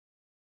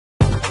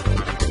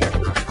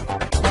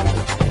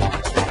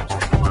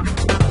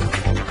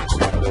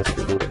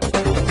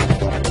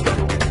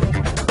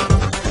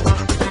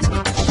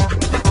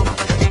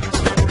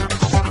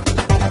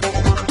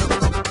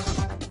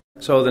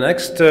So the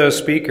next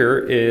speaker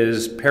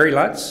is Perry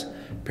Lutz.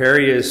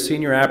 Perry is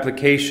Senior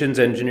Applications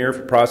Engineer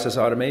for Process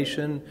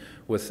Automation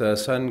with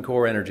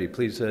Suncor Energy.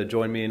 Please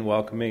join me in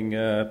welcoming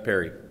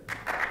Perry.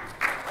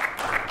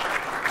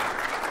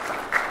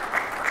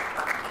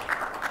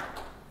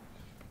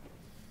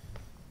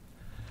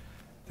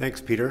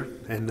 Thanks, Peter,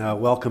 and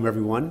welcome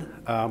everyone.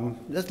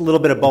 Just a little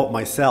bit about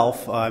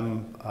myself.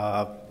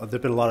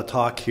 There's been a lot of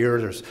talk here.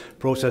 There's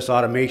process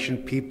automation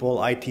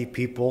people, IT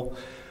people.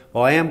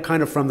 Well, I am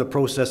kind of from the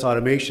process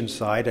automation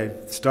side. I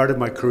started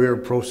my career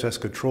in process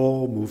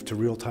control, moved to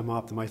real-time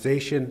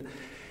optimization,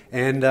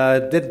 and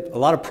did a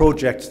lot of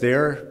projects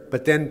there,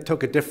 but then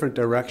took a different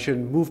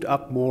direction, moved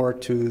up more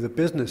to the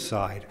business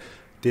side.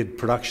 Did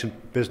production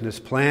business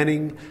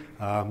planning,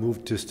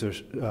 moved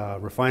to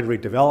refinery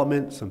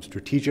development, some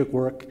strategic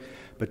work,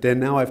 but then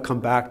now I've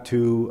come back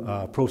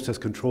to process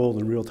control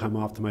and real-time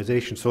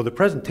optimization. So the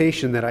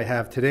presentation that I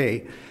have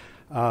today,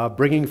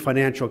 bringing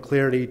financial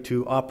clarity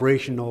to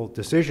operational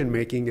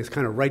decision-making, is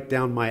kind of right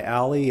down my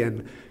alley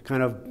and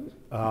kind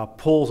of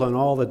pulls on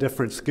all the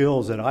different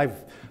skills that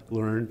I've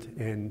learned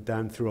and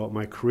done throughout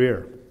my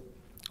career.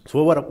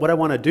 So what I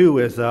want to do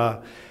is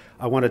I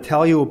want to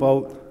tell you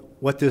about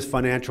what this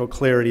financial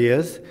clarity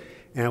is,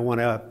 and I want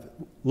to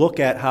look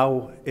at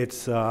how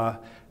it's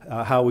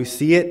how we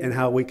see it and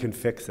how we can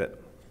fix it.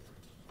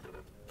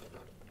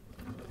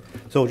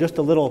 So just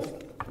a little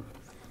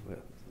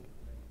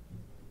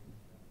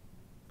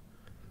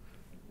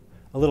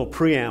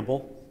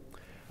preamble.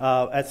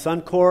 At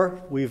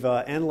Suncor, we've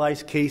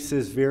analyzed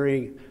cases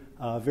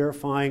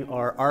verifying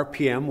our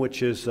RPM,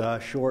 which is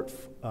short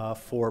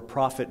for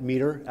profit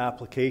meter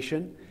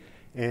application,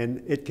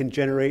 and it can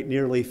generate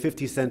nearly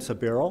 50 cents a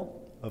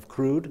barrel of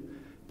crude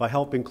by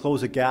helping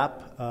close a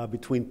gap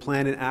between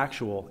plan and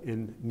actual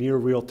in near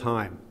real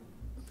time.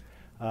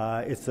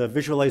 It's a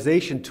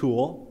visualization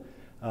tool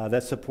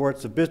that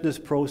supports a business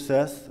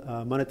process,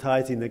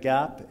 monetizing the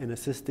gap and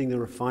assisting the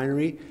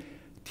refinery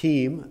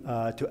team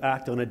to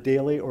act on a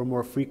daily or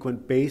more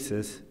frequent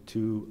basis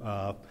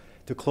to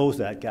close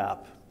that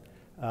gap.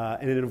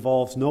 And it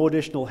involves no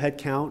additional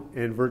headcount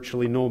and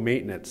virtually no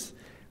maintenance.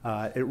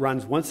 It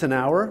runs once an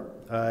hour,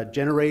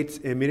 generates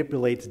and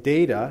manipulates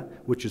data,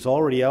 which is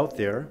already out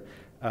there,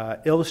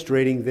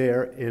 illustrating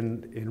there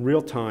in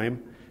real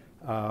time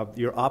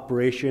your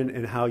operation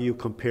and how you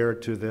compare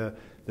to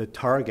the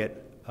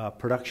target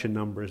production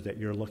numbers that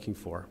you're looking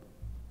for.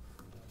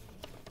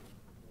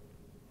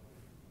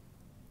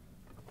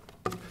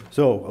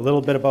 So a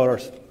little bit about our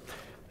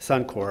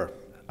Suncor.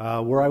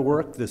 Where I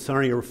work, the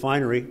Sarnia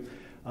refinery,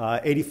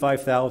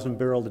 85,000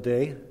 barrel a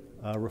day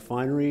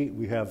refinery.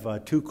 We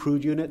have 2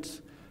 crude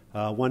units,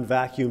 1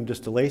 vacuum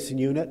distillation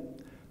unit,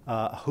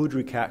 a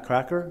Houdry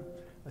cracker,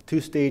 a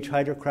 2-stage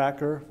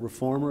hydrocracker,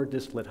 reformer,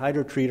 distillate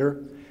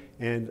hydrotreater,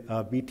 and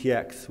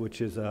BTX, which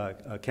is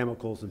a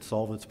chemicals and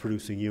solvents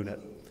producing unit.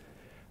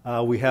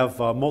 We have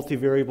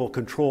multivariable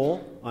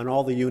control on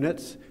all the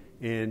units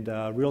and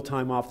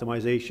real-time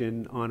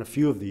optimization on a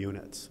few of the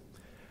units.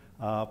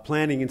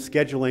 Planning and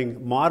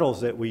scheduling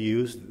models that we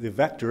use, the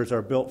vectors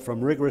are built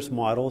from rigorous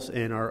models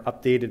and are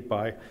updated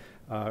by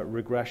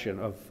regression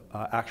of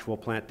actual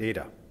plant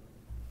data.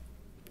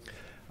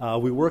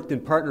 We worked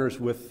in partners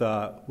with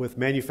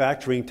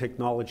Manufacturing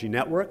Technology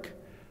Network,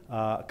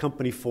 a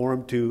company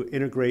formed to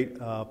integrate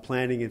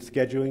planning and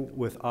scheduling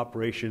with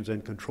operations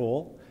and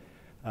control.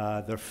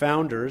 Their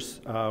founders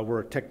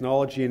were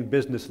technology and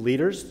business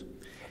leaders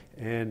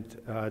and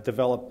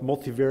developed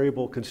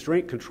multivariable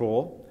constraint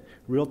control,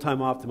 real-time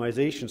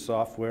optimization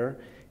software,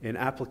 and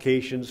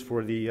applications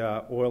for the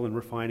oil and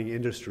refining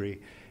industry.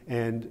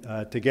 And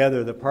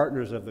together, the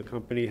partners of the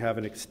company have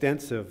an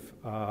extensive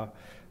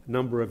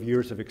number of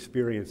years of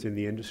experience in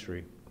the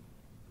industry.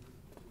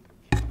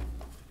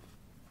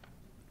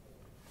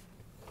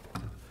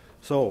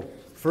 So,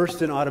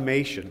 first in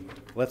automation,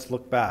 let's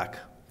look back.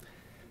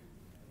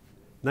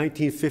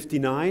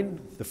 1959,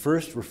 the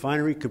first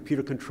refinery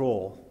computer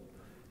control,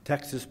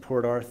 Texas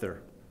Port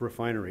Arthur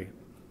refinery.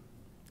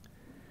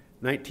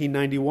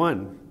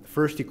 1991,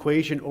 first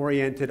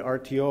equation-oriented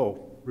RTO,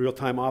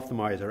 real-time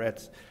optimizer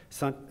at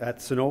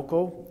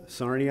Sunoco,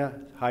 Sarnia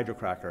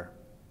hydrocracker.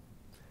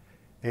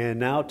 And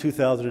now,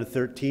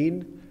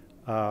 2013,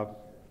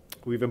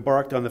 we've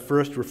embarked on the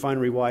first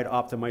refinery-wide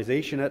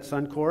optimization at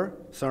Suncor,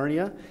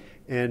 Sarnia,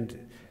 and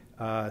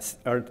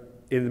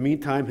in the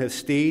meantime has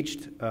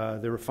staged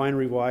the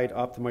refinery-wide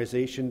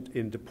optimization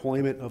in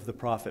deployment of the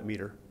profit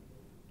meter.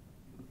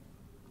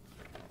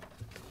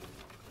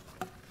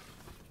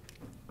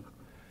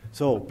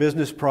 So,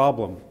 business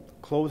problem,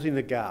 closing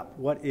the gap.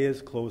 What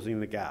is closing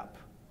the gap?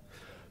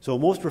 So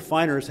most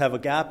refiners have a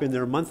gap in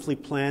their monthly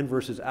plan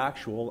versus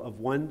actual of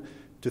 $1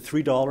 to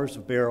 $3 a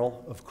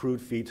barrel of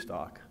crude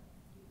feedstock.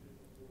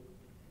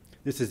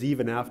 This is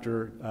even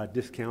after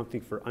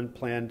discounting for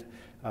unplanned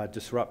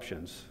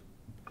disruptions.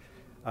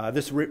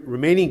 This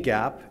remaining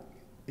gap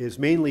is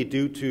mainly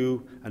due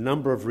to a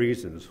number of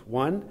reasons.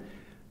 1,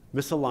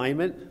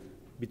 misalignment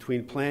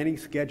between planning,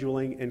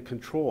 scheduling, and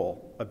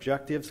control,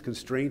 objectives,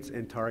 constraints,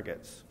 and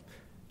targets.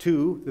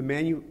 2, the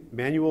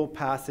manual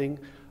passing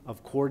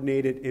of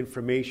coordinated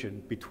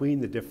information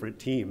between the different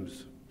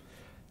teams.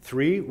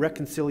 3,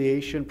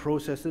 reconciliation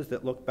processes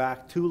that look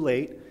back too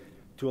late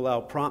to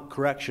allow prompt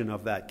correction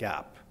of that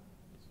gap.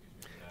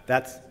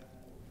 There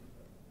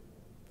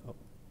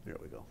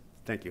we go.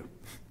 Thank you.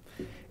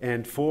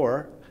 And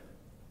 4,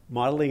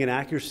 modeling and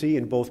accuracy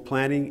in both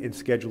planning and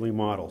scheduling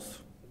models.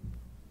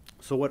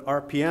 So what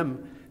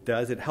RPM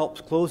does, it helps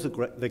close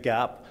the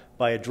gap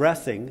by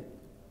addressing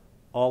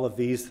all of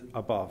these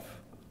above.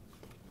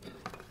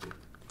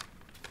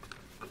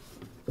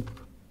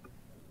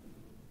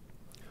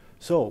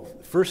 So,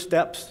 first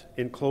steps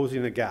in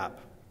closing the gap.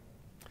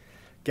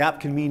 Gap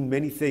can mean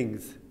many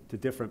things to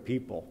different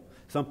people.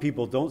 Some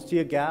people don't see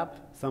a gap,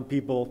 some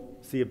people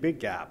see a big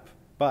gap.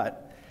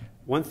 But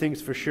one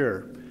thing's for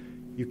sure,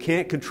 you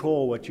can't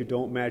control what you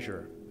don't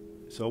measure.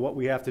 So what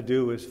we have to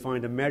do is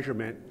find a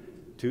measurement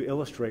to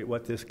illustrate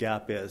what this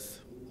gap is.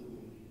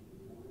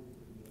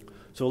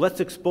 So let's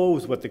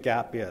expose what the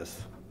gap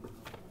is.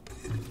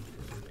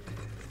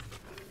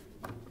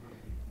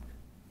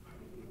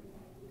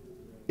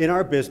 In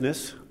our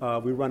business,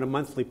 we run a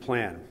monthly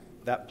plan.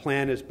 That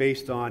plan is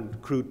based on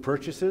crude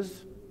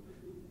purchases,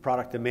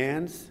 product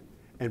demands,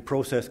 and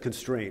process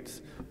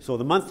constraints. So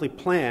the monthly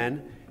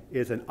plan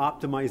is an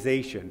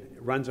optimization.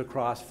 It runs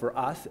across for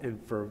us and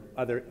for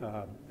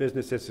other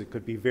businesses. It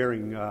could be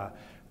varying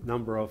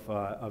number of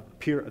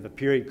the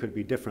period could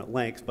be different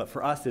lengths, but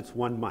for us it's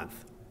 1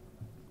 month.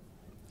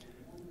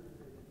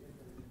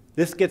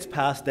 This gets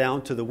passed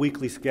down to the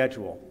weekly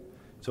schedule.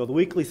 So the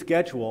weekly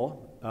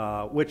schedule,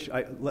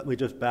 let me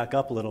just back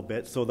up a little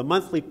bit. So the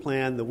monthly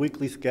plan, the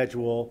weekly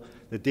schedule,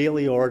 the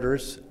daily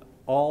orders,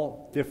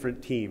 all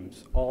different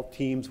teams, all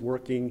teams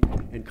working,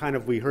 and kind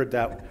of we heard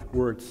that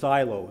word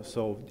silo,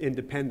 so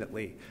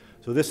independently.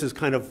 So this is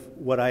kind of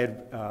what I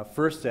had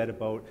first said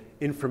about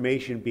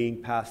information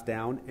being passed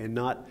down and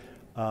not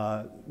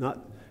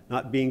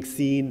being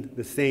seen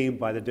the same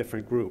by the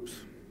different groups.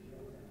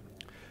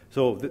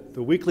 So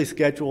the weekly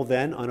schedule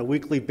then, on a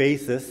weekly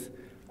basis,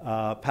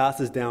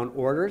 passes down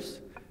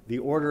orders. The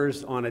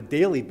orders on a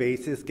daily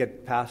basis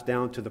get passed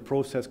down to the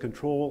process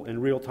control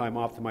and real-time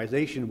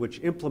optimization,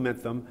 which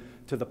implement them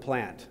to the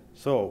plant.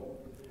 So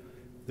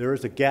there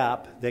is a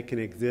gap that can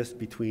exist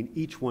between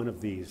each one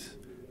of these.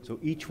 So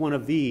each one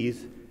of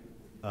these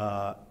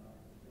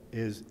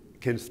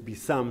can be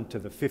summed to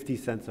the 50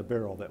 cents a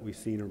barrel that we've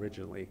seen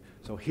originally.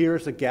 So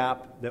here's a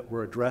gap that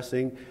we're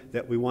addressing,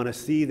 that we want to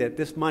see that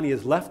this money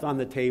is left on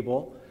the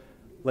table.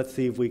 Let's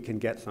see if we can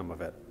get some of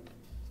it.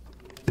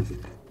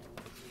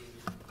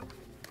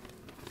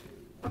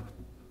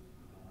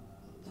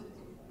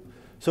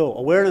 So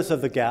awareness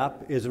of the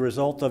gap is a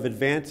result of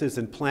advances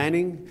in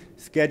planning,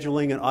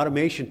 scheduling, and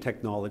automation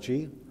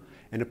technology,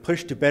 and a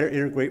push to better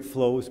integrate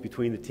flows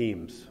between the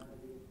teams.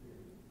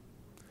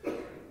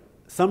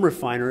 Some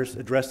refiners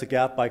address the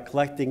gap by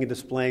collecting and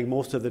displaying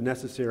most of the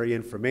necessary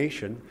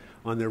information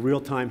on their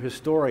real-time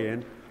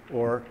historian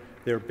or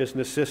their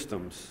business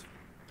systems.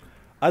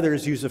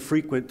 Others use a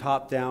frequent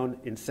top-down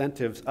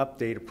incentives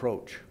update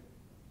approach.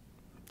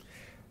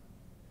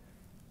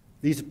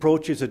 These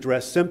approaches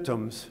address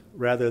symptoms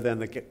rather than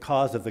the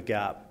cause of the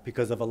gap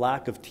because of a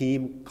lack of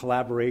team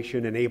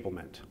collaboration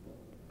enablement.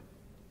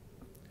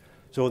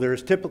 So there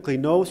is typically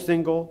no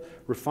single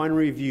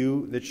refinery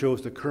view that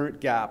shows the current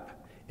gap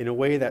in a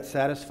way that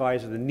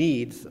satisfies the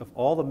needs of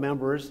all the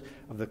members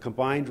of the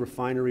combined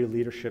refinery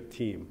leadership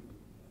team.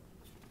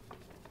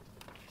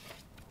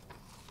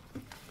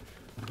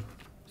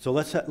 So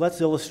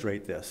let's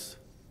illustrate this.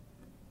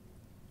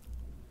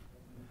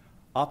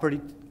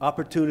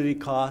 Opportunity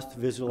cost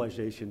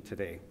visualization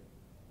today.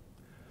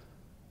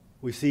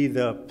 We see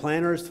the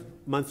planner's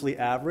monthly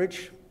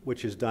average,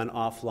 which is done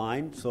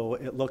offline. So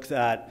it looks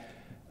at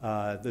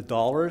the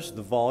dollars,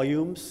 the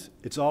volumes.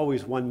 It's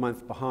always 1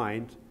 month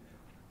behind.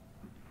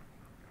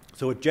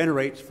 So it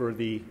generates for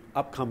the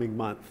upcoming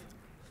month.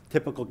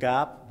 Typical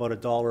gap, about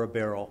 $1 a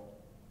barrel.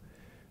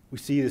 We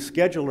see the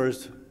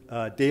scheduler's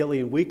daily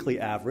and weekly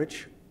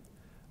average.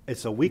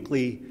 It's a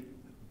weekly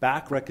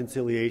back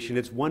reconciliation.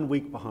 It's 1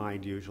 week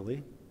behind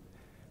usually.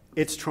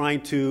 It's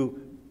trying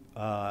to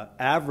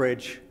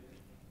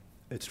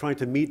it's trying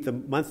to meet the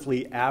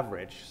monthly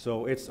average.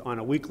 So it's on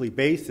a weekly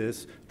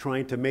basis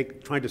trying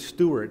to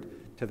steward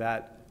to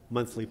that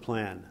monthly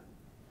plan.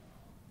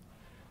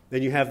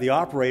 Then you have the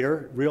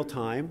operator, real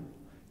time,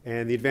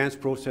 and the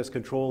advanced process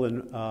control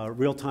and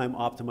real-time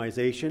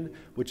optimization,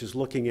 which is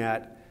looking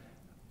at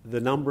the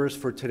numbers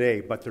for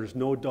today, but there's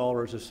no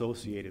dollars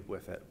associated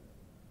with it.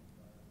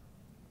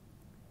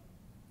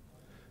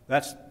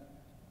 That's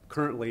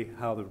currently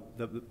how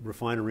the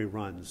refinery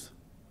runs.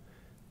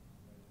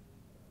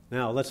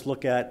 Now let's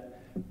look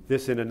at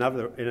this in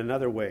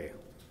another way.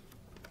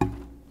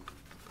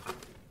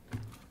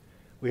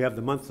 We have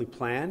the monthly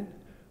plan.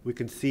 We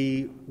can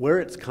see where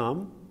it's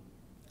come,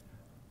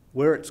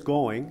 where it's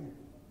going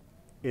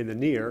in the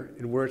near,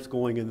 and where it's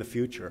going in the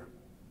future.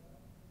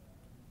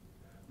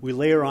 We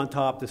layer on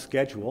top the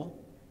schedule.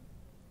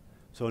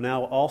 So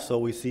now also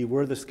we see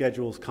where the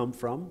schedules come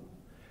from.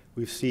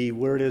 We see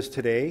where it is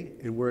today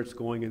and where it's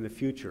going in the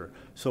future.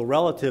 So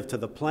relative to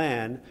the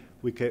plan,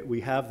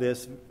 we have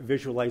this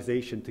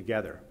visualization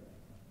together.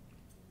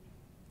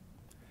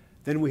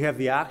 Then we have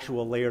the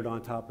actual layered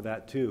on top of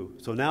that too.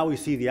 So now we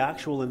see the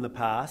actual in the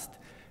past,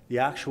 the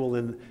actual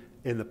in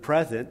the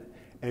present,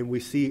 and we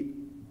see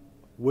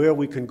where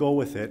we can go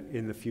with it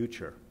in the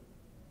future.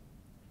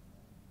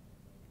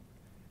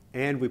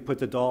 And we put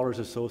the dollars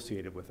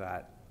associated with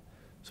that.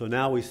 So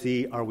now we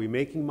see, are we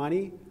making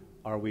money?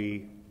 Are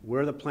we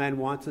where the plan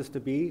wants us to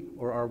be?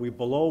 Or are we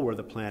below where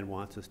the plan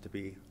wants us to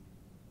be?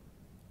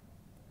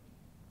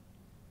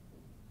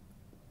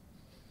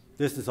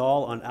 This is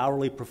all on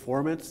hourly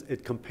performance.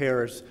 It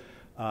compares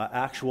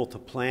actual to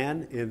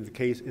plan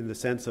in the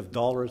sense of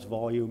dollars,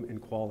 volume,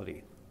 and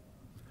quality.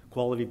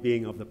 Quality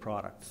being of the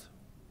products.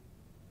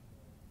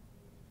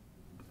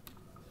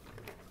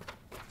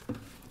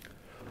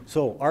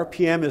 So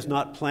RPM is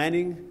not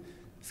planning,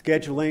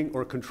 scheduling,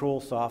 or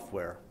control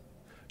software,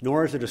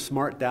 nor is it a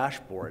smart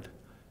dashboard,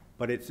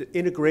 but it's an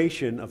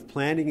integration of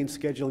planning and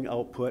scheduling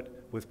output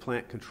with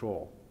plant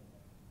control.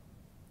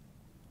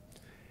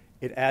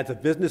 It adds a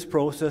business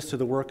process to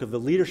the work of the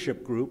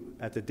leadership group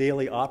at the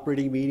daily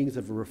operating meetings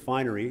of a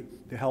refinery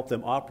to help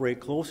them operate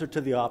closer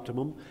to the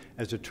optimum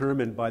as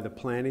determined by the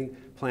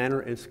planner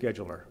and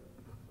scheduler.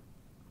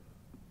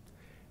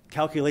 It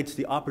calculates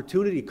the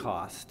opportunity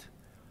cost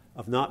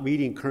of not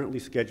meeting currently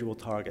scheduled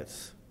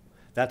targets.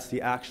 That's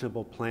the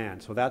actionable plan.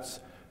 So that's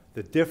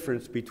the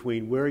difference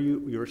between where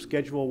your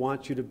schedule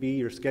wants you to be,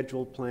 your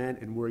scheduled plan,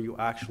 and where you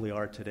actually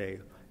are today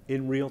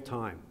in real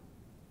time.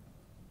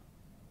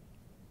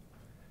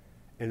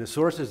 And the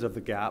sources of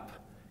the gap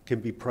can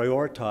be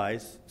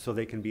prioritized so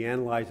they can be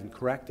analyzed and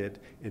corrected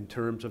in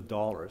terms of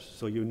dollars.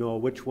 So you know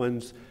which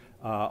ones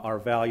are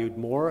valued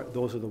more.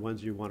 Those are the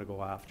ones you want to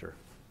go after.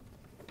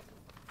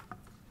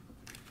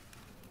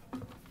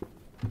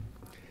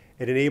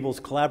 It enables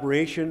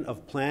collaboration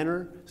of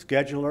planner,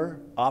 scheduler,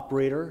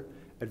 operator,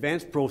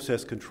 advanced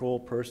process control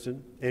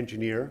person,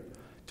 engineer,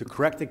 to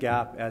correct the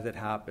gap as it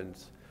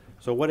happens.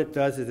 So what it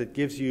does is it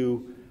gives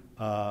you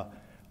a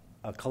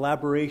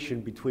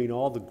collaboration between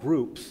all the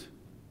groups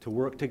to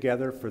work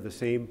together for the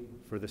same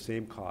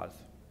cause.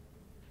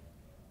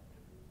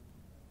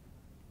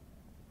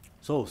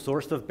 So,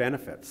 source of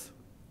benefits.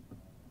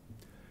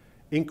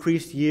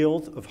 Increased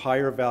yield of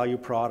higher value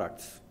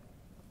products.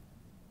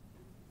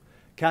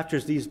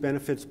 Captures these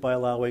benefits by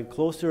allowing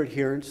closer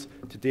adherence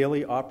to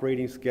daily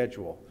operating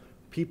schedule.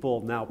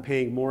 People now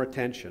paying more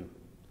attention.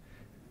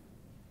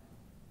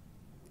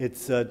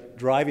 It's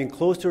driving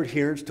closer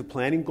adherence to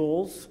planning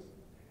goals,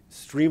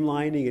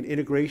 streamlining and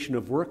integration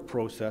of work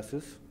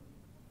processes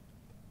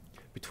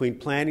between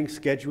planning,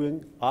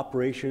 scheduling,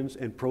 operations,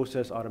 and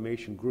process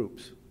automation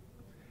groups.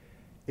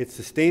 It's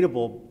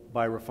sustainable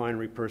by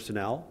refinery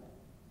personnel,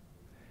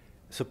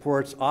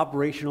 supports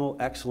operational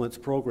excellence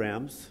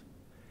programs,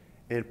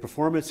 and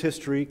performance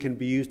history can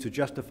be used to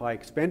justify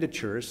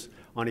expenditures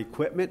on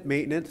equipment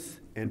maintenance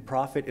and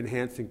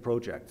profit-enhancing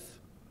projects.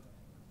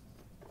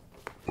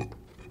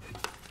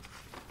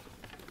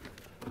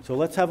 So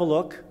let's have a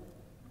look.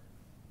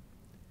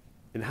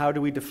 And how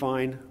do we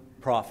define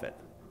profit?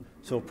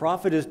 So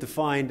profit is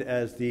defined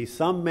as the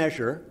sum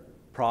measure,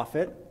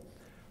 profit,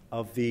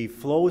 of the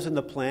flows in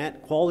the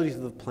plant, qualities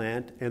of the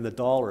plant, and the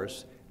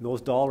dollars. And those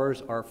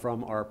dollars are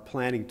from our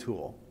planning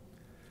tool.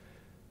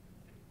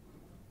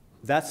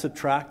 That's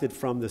subtracted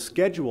from the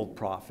scheduled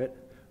profit,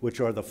 which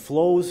are the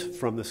flows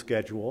from the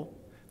schedule,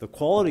 the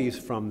qualities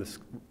from the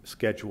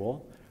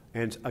schedule,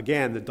 and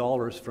again, the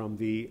dollars from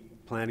the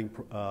planning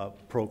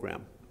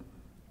program.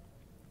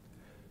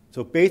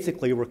 So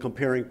basically, we're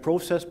comparing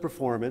process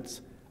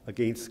performance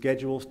against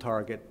scheduler's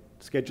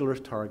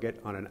target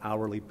on an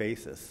hourly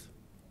basis.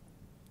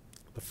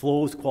 The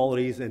flows,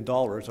 qualities, and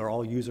dollars are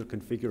all user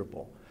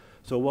configurable.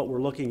 So what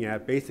we're looking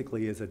at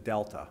basically is a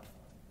delta.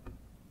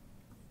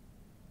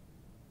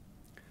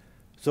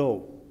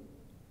 So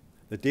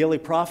the daily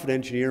profit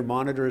engineer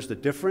monitors the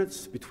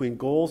difference between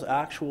goals,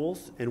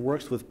 actuals, and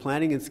works with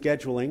planning and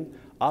scheduling,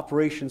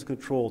 operations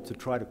control to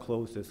try to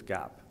close this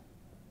gap.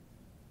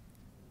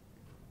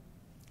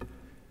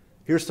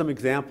 Here's some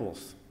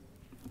examples.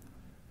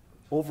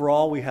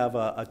 Overall, we have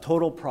a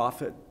total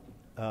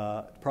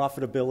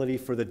profitability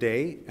for the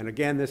day, and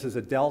again, this is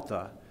a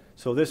delta.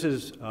 So this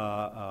is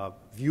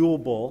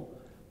viewable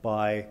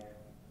by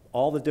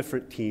all the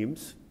different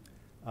teams.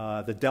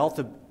 The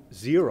delta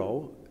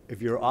 0,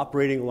 if you're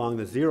operating along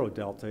the 0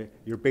 delta,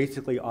 you're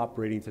basically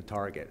operating to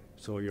target.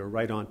 So you're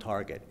right on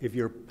target. If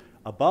you're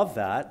above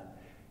that,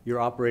 you're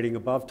operating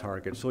above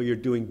target. So you're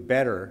doing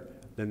better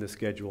than the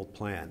scheduled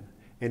plan.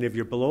 And if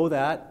you're below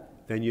that,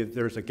 then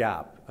there's a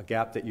gap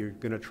that you're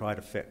going to try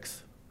to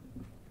fix.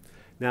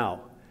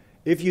 Now,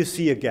 if you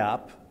see a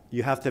gap,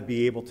 you have to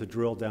be able to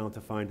drill down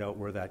to find out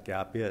where that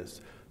gap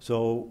is.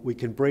 So we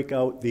can break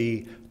out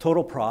the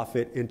total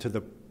profit into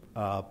the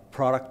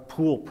product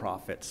pool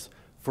profits.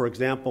 For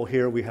example,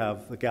 here we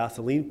have the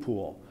gasoline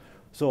pool.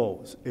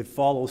 So it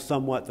follows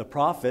somewhat the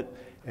profit,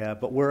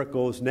 but where it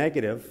goes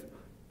negative,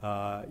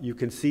 you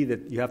can see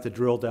that you have to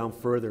drill down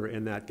further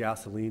in that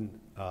gasoline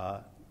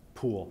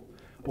pool,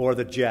 or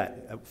the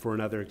jet, for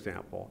another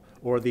example,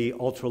 or the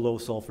ultra-low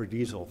sulfur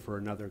diesel, for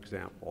another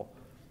example.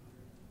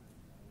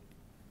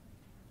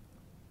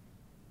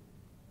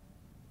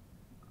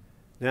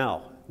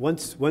 Now,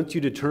 once you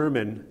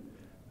determine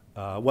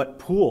what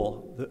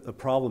pool the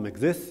problem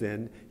exists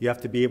in, you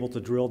have to be able to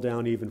drill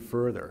down even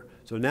further.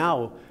 So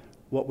now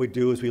what we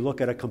do is we look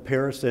at a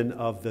comparison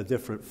of the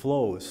different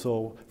flows.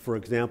 So, for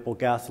example,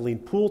 gasoline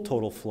pool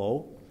total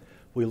flow,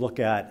 we look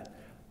at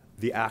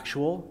the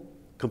actual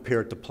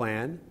compared to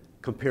plan,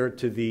 compared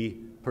to the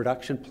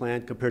production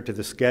plan, compared to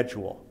the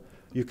schedule.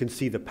 You can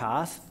see the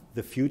past,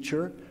 the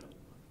future.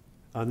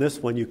 On this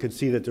one, you can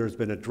see that there's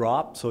been a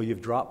drop, so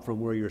you've dropped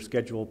from where your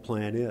scheduled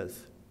plan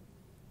is.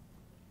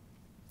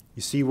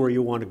 You see where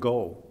you want to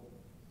go,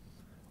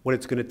 what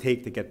it's going to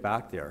take to get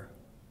back there.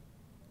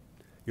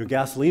 Your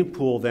gasoline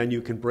pool, then,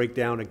 you can break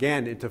down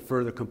again into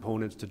further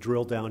components to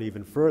drill down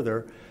even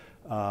further.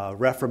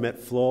 Reformate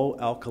flow,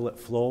 alkylate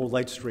flow,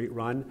 light straight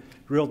run.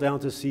 Drill down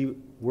to see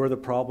where the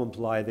problems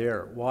lie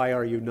there. Why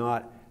are you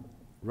not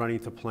running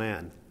to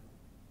plan?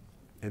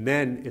 And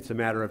then it's a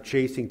matter of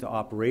chasing to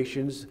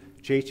operations,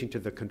 chasing to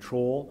the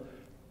control.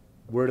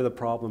 Where does the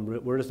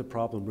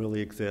problem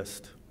really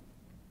exist?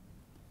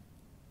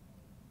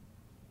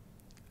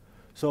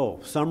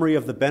 So, summary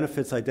of the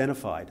benefits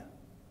identified.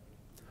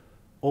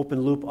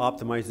 Open loop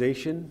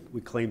optimization, we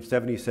claim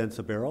 70 cents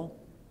a barrel.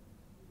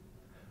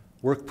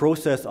 Work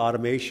process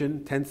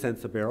automation, 10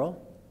 cents a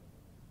barrel.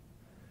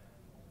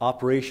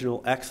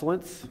 Operational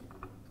excellence,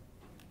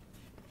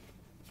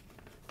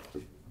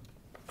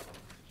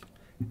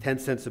 10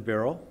 cents a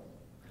barrel.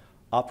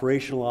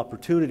 Operational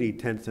opportunity,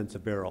 10 cents a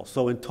barrel.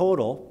 So in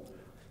total,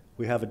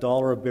 we have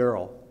 $1 a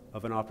barrel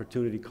of an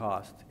opportunity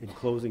cost in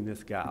closing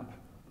this gap.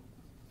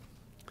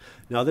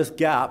 Now this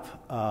gap,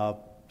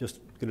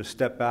 just going to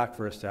step back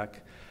for a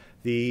sec.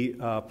 The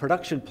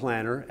production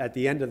planner at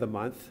the end of the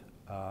month,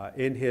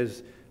 in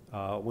his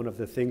one of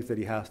the things that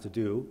he has to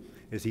do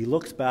is he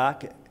looks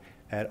back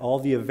at all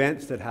the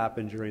events that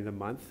happened during the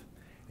month,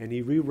 and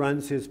he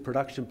reruns his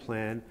production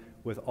plan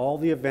with all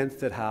the events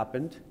that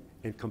happened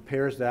and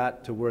compares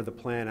that to where the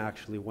plan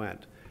actually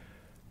went.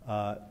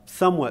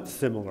 Somewhat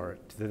similar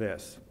to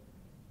this.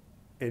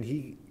 And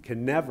he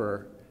can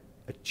never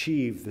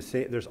achieve the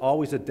same. There's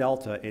always a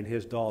delta in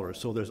his dollars.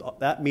 So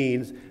that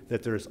means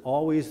that there's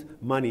always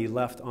money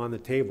left on the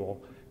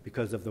table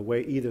because of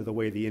either the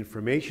way the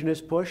information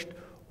is pushed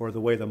or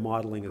the way the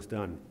modeling is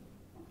done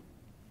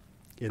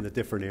in the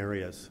different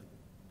areas.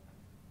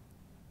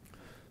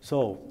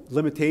 So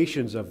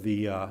limitations of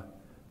the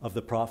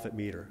profit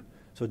meter.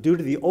 So due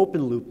to the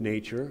open loop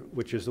nature,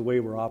 which is the way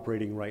we're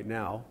operating right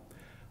now,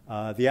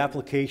 the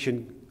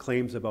application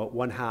claims about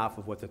 1/2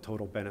 of what the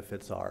total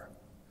benefits are.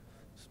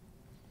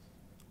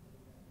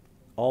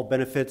 All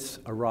benefits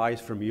arise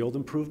from yield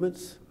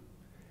improvements,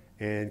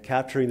 and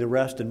capturing the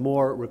rest and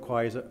more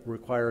requires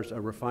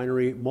a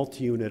refinery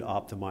multi-unit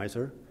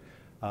optimizer,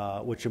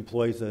 which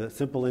employs a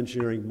simple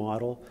engineering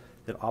model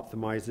that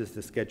optimizes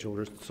the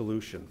scheduler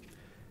solution.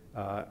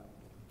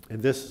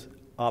 And this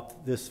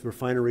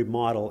refinery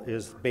model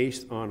is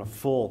based on a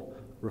full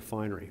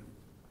refinery.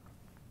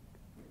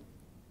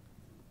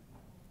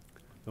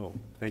 Oh,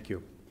 thank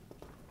you.